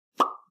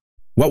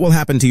What will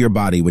happen to your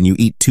body when you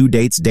eat 2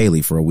 dates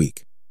daily for a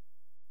week?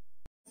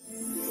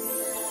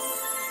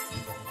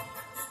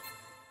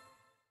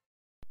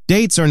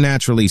 Dates are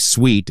naturally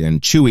sweet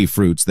and chewy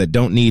fruits that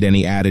don't need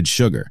any added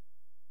sugar.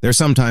 They're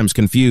sometimes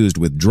confused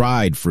with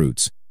dried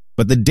fruits,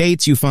 but the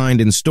dates you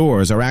find in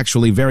stores are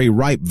actually very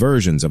ripe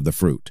versions of the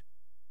fruit.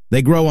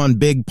 They grow on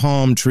big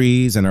palm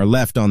trees and are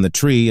left on the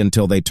tree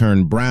until they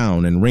turn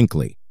brown and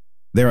wrinkly.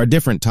 There are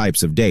different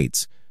types of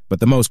dates, but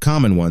the most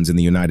common ones in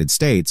the United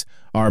States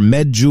are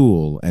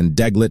medjool and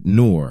deglet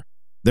noor.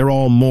 They're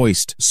all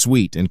moist,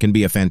 sweet, and can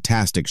be a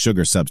fantastic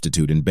sugar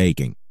substitute in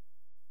baking.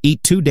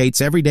 Eat 2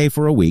 dates every day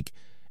for a week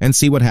and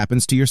see what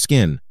happens to your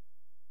skin.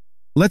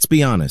 Let's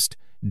be honest,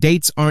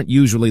 dates aren't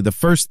usually the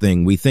first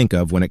thing we think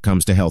of when it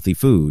comes to healthy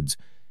foods,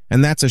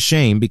 and that's a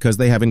shame because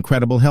they have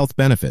incredible health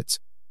benefits.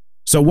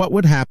 So what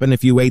would happen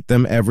if you ate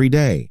them every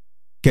day?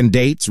 Can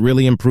dates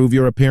really improve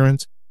your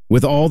appearance?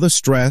 With all the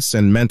stress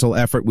and mental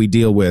effort we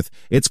deal with,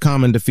 it's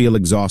common to feel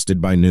exhausted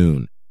by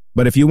noon.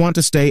 But if you want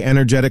to stay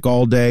energetic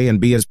all day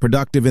and be as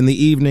productive in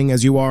the evening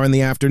as you are in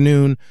the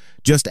afternoon,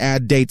 just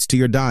add dates to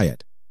your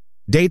diet.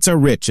 Dates are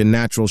rich in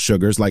natural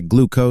sugars like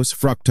glucose,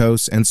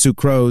 fructose, and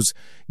sucrose,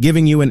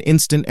 giving you an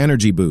instant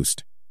energy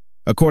boost.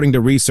 According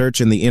to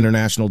research in the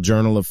International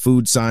Journal of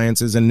Food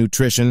Sciences and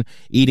Nutrition,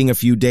 eating a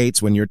few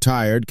dates when you're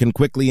tired can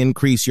quickly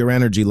increase your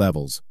energy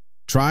levels.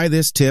 Try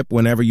this tip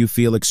whenever you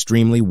feel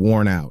extremely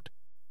worn out.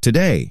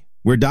 Today,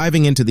 we're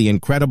diving into the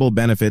incredible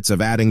benefits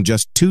of adding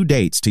just 2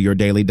 dates to your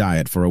daily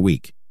diet for a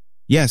week.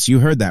 Yes,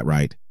 you heard that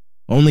right.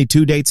 Only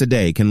 2 dates a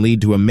day can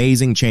lead to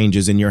amazing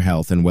changes in your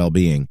health and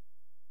well-being.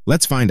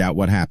 Let's find out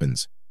what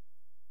happens.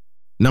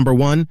 Number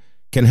 1,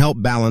 can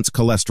help balance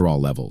cholesterol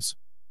levels.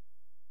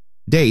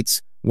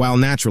 Dates, while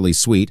naturally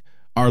sweet,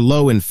 are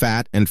low in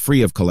fat and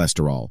free of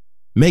cholesterol,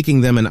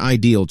 making them an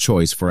ideal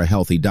choice for a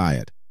healthy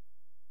diet.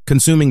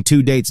 Consuming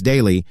 2 dates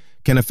daily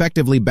can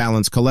effectively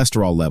balance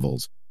cholesterol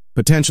levels,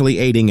 potentially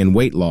aiding in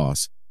weight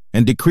loss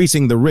and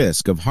decreasing the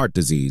risk of heart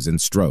disease and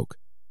stroke.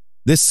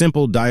 This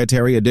simple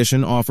dietary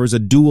addition offers a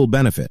dual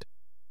benefit,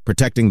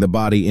 protecting the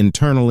body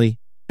internally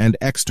and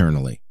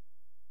externally.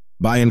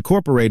 By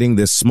incorporating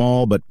this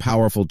small but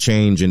powerful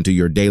change into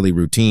your daily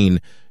routine,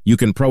 you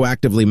can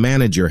proactively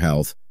manage your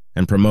health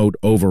and promote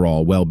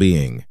overall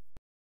well-being.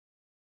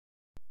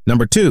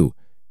 Number 2,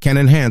 can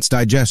enhance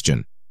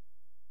digestion.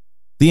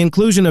 The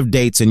inclusion of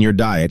dates in your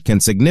diet can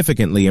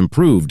significantly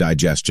improve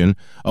digestion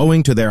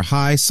owing to their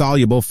high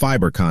soluble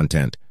fiber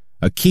content,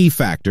 a key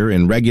factor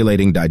in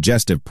regulating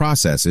digestive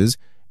processes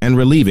and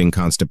relieving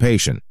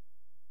constipation.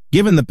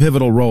 Given the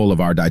pivotal role of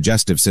our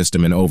digestive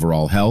system in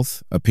overall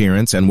health,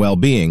 appearance, and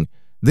well-being,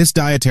 this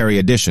dietary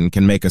addition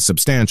can make a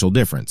substantial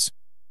difference.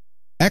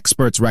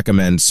 Experts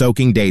recommend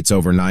soaking dates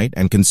overnight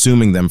and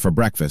consuming them for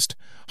breakfast,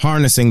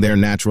 harnessing their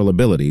natural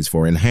abilities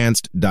for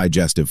enhanced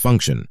digestive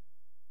function.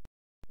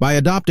 By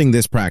adopting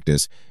this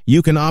practice,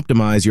 you can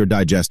optimize your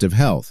digestive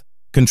health,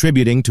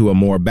 contributing to a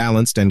more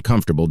balanced and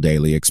comfortable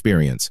daily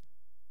experience.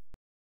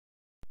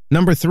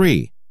 Number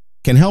 3,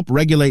 can help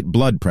regulate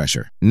blood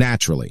pressure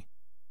naturally.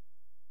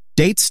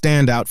 Dates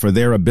stand out for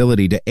their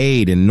ability to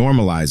aid in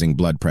normalizing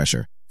blood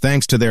pressure,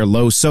 thanks to their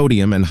low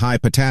sodium and high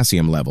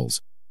potassium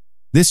levels.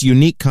 This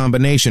unique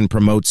combination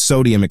promotes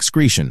sodium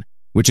excretion,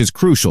 which is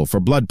crucial for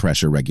blood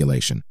pressure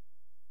regulation.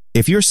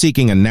 If you're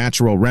seeking a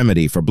natural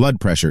remedy for blood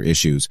pressure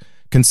issues,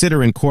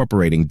 consider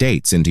incorporating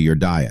dates into your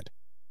diet.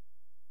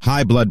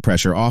 High blood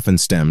pressure often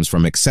stems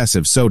from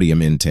excessive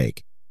sodium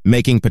intake,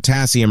 making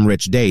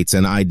potassium-rich dates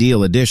an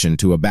ideal addition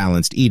to a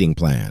balanced eating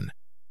plan.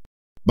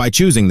 By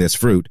choosing this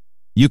fruit,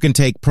 you can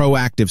take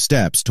proactive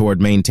steps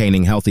toward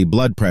maintaining healthy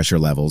blood pressure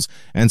levels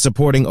and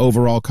supporting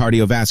overall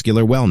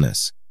cardiovascular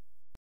wellness.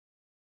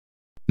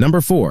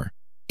 Number 4,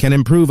 can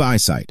improve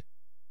eyesight.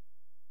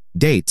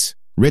 Dates,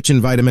 rich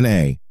in vitamin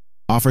A,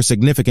 offer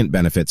significant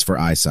benefits for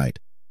eyesight,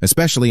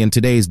 especially in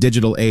today's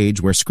digital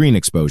age where screen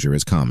exposure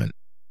is common.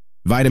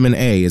 Vitamin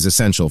A is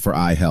essential for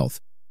eye health,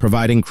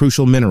 providing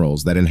crucial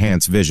minerals that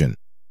enhance vision.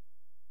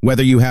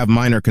 Whether you have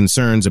minor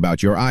concerns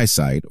about your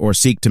eyesight or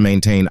seek to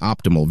maintain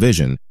optimal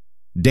vision,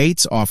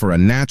 dates offer a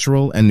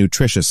natural and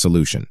nutritious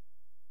solution.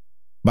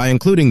 By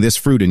including this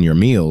fruit in your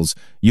meals,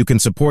 you can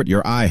support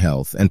your eye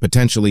health and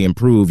potentially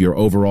improve your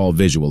overall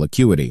visual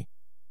acuity.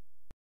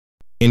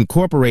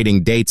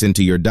 Incorporating dates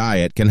into your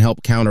diet can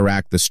help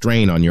counteract the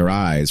strain on your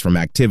eyes from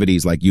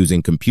activities like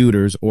using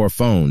computers or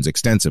phones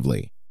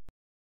extensively.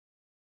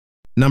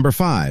 Number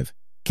 5,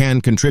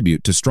 can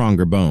contribute to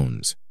stronger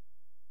bones.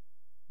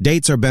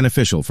 Dates are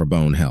beneficial for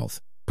bone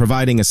health,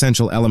 providing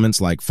essential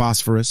elements like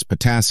phosphorus,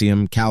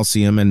 potassium,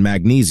 calcium, and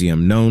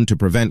magnesium known to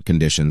prevent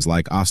conditions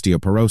like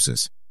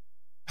osteoporosis.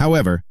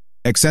 However,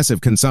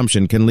 excessive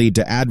consumption can lead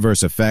to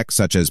adverse effects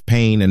such as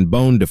pain and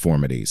bone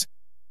deformities.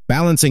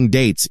 Balancing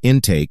dates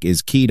intake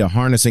is key to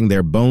harnessing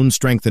their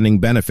bone-strengthening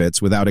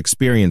benefits without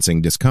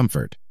experiencing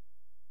discomfort.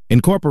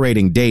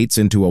 Incorporating dates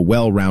into a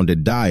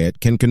well-rounded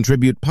diet can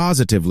contribute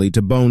positively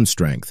to bone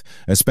strength,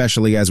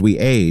 especially as we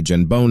age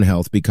and bone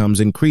health becomes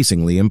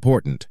increasingly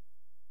important.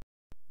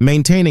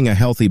 Maintaining a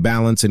healthy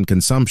balance in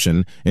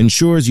consumption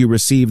ensures you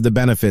receive the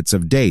benefits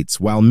of dates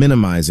while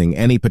minimizing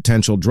any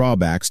potential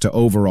drawbacks to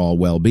overall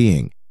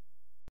well-being.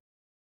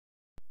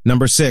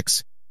 Number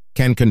 6.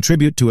 Can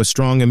contribute to a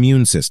strong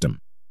immune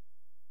system.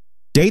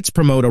 Dates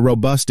promote a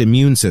robust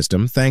immune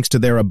system thanks to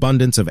their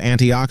abundance of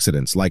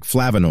antioxidants like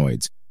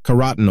flavonoids,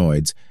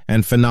 carotenoids,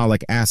 and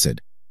phenolic acid.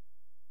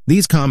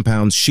 These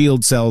compounds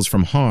shield cells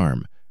from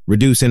harm,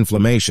 reduce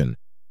inflammation,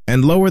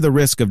 and lower the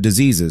risk of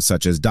diseases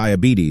such as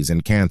diabetes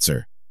and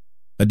cancer.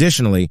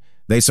 Additionally,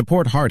 they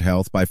support heart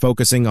health by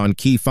focusing on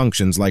key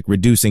functions like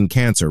reducing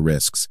cancer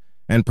risks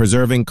and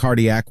preserving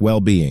cardiac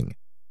well-being.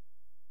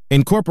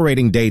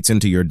 Incorporating dates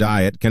into your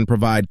diet can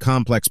provide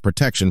complex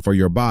protection for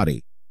your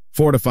body,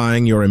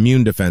 fortifying your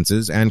immune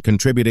defenses and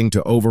contributing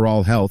to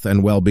overall health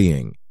and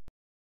well-being.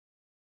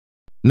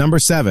 Number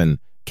 7.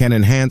 Can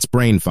enhance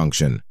brain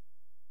function.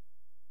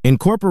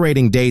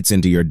 Incorporating dates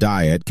into your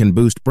diet can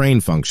boost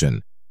brain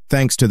function,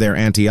 thanks to their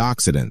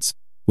antioxidants,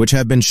 which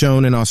have been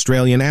shown in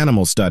Australian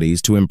animal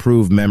studies to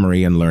improve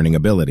memory and learning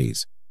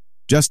abilities.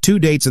 Just 2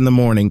 dates in the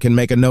morning can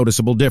make a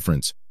noticeable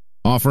difference,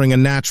 offering a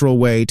natural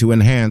way to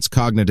enhance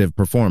cognitive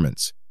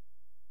performance.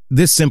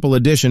 This simple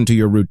addition to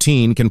your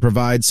routine can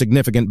provide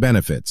significant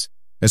benefits,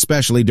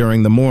 especially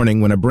during the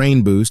morning when a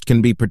brain boost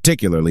can be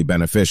particularly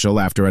beneficial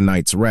after a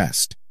night's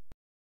rest.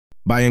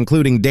 By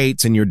including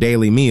dates in your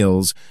daily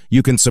meals,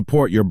 you can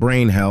support your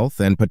brain health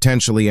and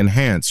potentially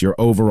enhance your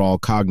overall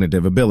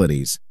cognitive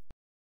abilities.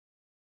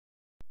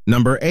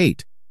 Number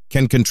 8.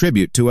 Can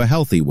contribute to a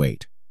healthy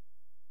weight.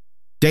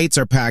 Dates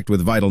are packed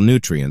with vital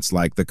nutrients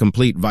like the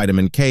complete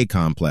vitamin K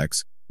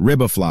complex,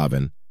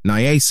 riboflavin,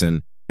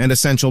 niacin, and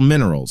essential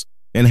minerals,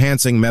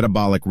 enhancing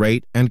metabolic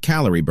rate and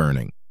calorie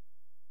burning.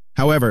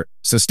 However,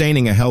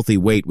 sustaining a healthy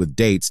weight with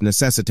dates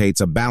necessitates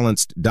a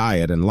balanced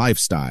diet and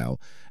lifestyle,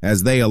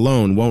 as they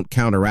alone won't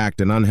counteract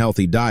an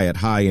unhealthy diet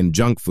high in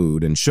junk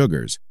food and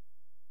sugars.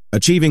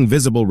 Achieving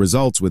visible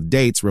results with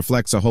dates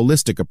reflects a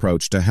holistic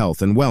approach to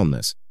health and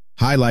wellness,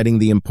 highlighting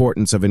the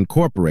importance of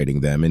incorporating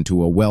them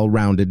into a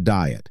well-rounded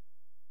diet.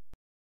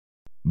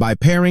 By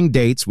pairing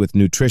dates with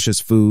nutritious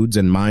foods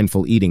and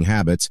mindful eating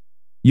habits,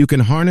 you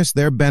can harness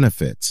their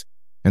benefits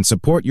and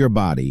support your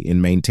body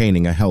in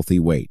maintaining a healthy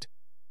weight.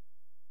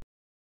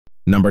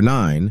 Number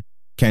 9.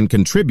 Can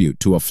contribute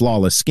to a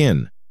flawless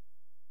skin.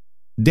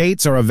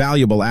 Dates are a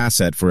valuable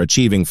asset for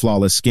achieving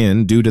flawless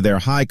skin due to their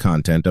high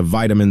content of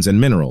vitamins and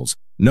minerals,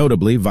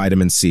 notably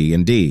vitamin C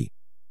and D.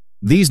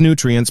 These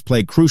nutrients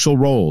play crucial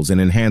roles in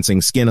enhancing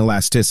skin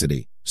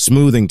elasticity,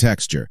 smoothing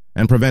texture,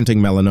 and preventing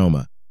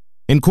melanoma.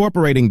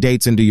 Incorporating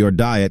dates into your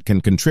diet can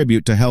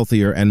contribute to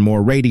healthier and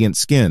more radiant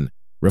skin,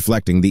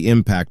 reflecting the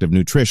impact of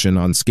nutrition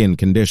on skin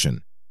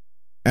condition.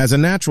 As a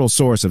natural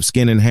source of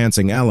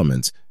skin-enhancing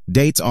elements,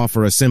 dates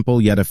offer a simple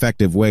yet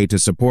effective way to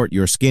support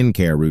your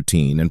skincare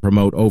routine and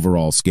promote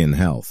overall skin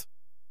health.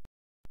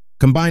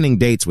 Combining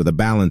dates with a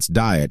balanced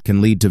diet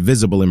can lead to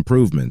visible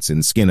improvements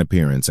in skin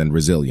appearance and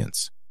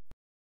resilience.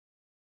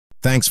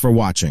 Thanks for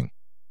watching.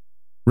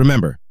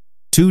 Remember,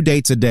 2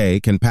 dates a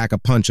day can pack a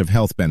punch of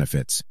health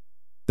benefits.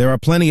 There are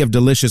plenty of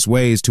delicious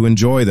ways to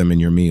enjoy them in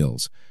your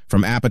meals,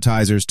 from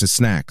appetizers to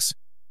snacks.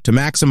 To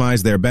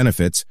maximize their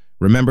benefits,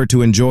 remember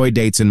to enjoy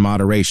dates in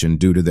moderation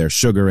due to their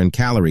sugar and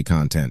calorie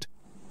content.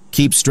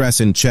 Keep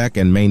stress in check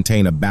and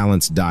maintain a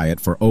balanced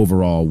diet for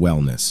overall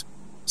wellness.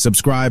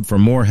 Subscribe for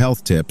more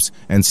health tips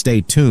and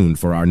stay tuned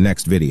for our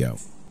next video.